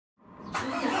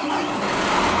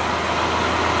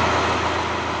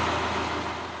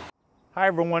Hi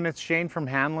everyone, it's Shane from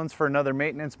Hanlon's for another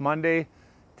Maintenance Monday.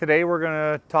 Today we're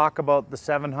going to talk about the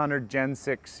 700 Gen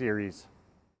 6 series.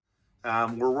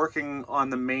 We're working on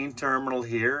the main terminal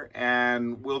here,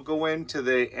 and we'll go into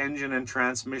the engine and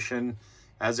transmission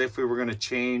as if we were going to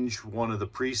change one of the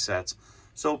presets.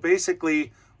 So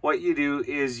basically what you do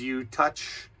is you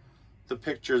touch the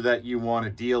picture that you want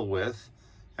to deal with,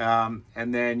 and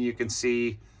then you can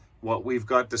see what we've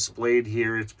got displayed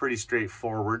here. It's pretty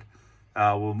straightforward.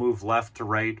 We'll move left to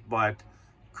right, but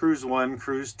cruise 1,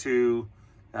 cruise 2,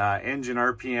 engine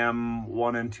RPM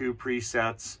 1 and 2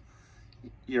 presets,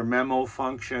 your memo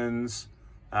functions,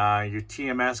 your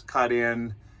TMS cut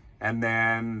in, and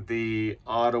then the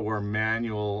auto or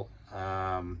manual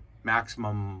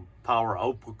maximum power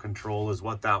output control is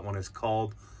what that one is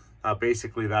called.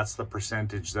 Basically, that's the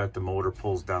percentage that the motor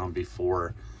pulls down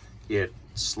before it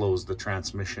slows the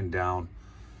transmission down.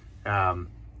 And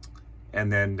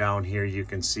then down here you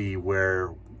can see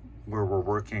where we're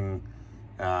working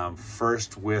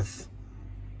first with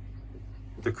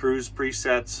the cruise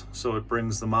presets, so it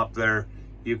brings them up there.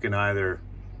 You can either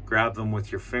grab them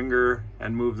with your finger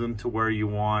and move them to where you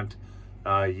want.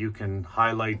 You can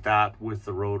highlight that with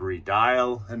the rotary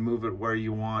dial and move it where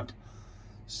you want.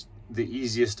 The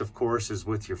easiest, of course, is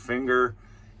with your finger,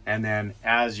 and then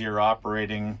as you're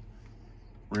operating,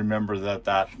 remember that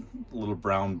that little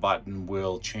brown button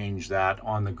will change that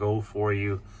on the go for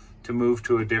you. To move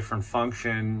to a different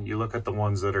function, you look at the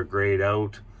ones that are grayed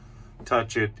out,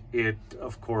 touch it, it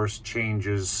of course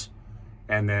changes,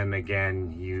 and then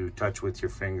again you touch with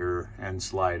your finger and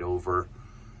slide over.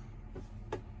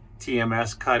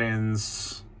 TMS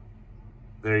cut-ins,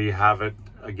 there you have it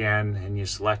again, and you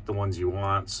select the ones you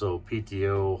want. So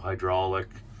PTO, hydraulic,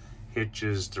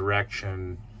 hitches,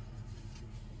 direction,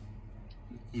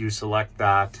 you select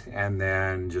that and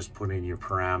then just put in your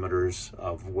parameters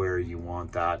of where you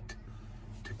want that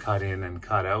to cut in and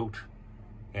cut out,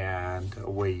 and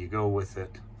away you go with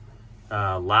it.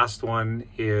 Last one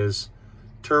is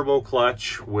turbo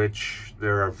clutch, which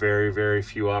there are very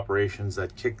few operations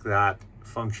that kick that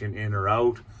function in or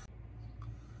out.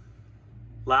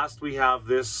 Last, we have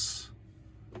this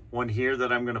one here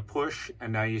that I'm going to push,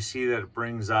 and now you see that it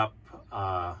brings up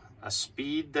a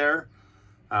speed there.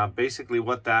 Basically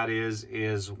what that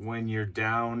is when you're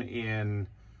down in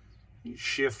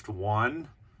shift 1,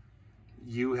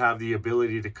 you have the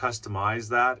ability to customize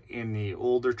that. In the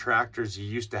older tractors, you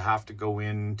used to have to go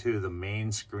into the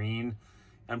main screen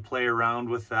and play around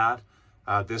with that.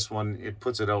 This one, it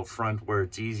puts it out front where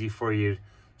it's easy for you,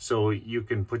 so you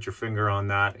can put your finger on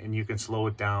that and you can slow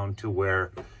it down to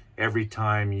where every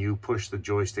time you push the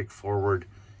joystick forward,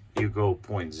 you go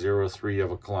 0.03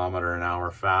 of a kilometer an hour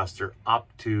faster, up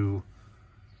to,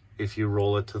 if you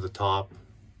roll it to the top,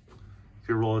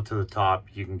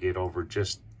 you can get over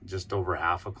just over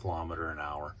half a kilometer an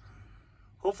hour.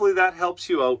 Hopefully that helps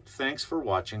you out. Thanks for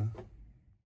watching.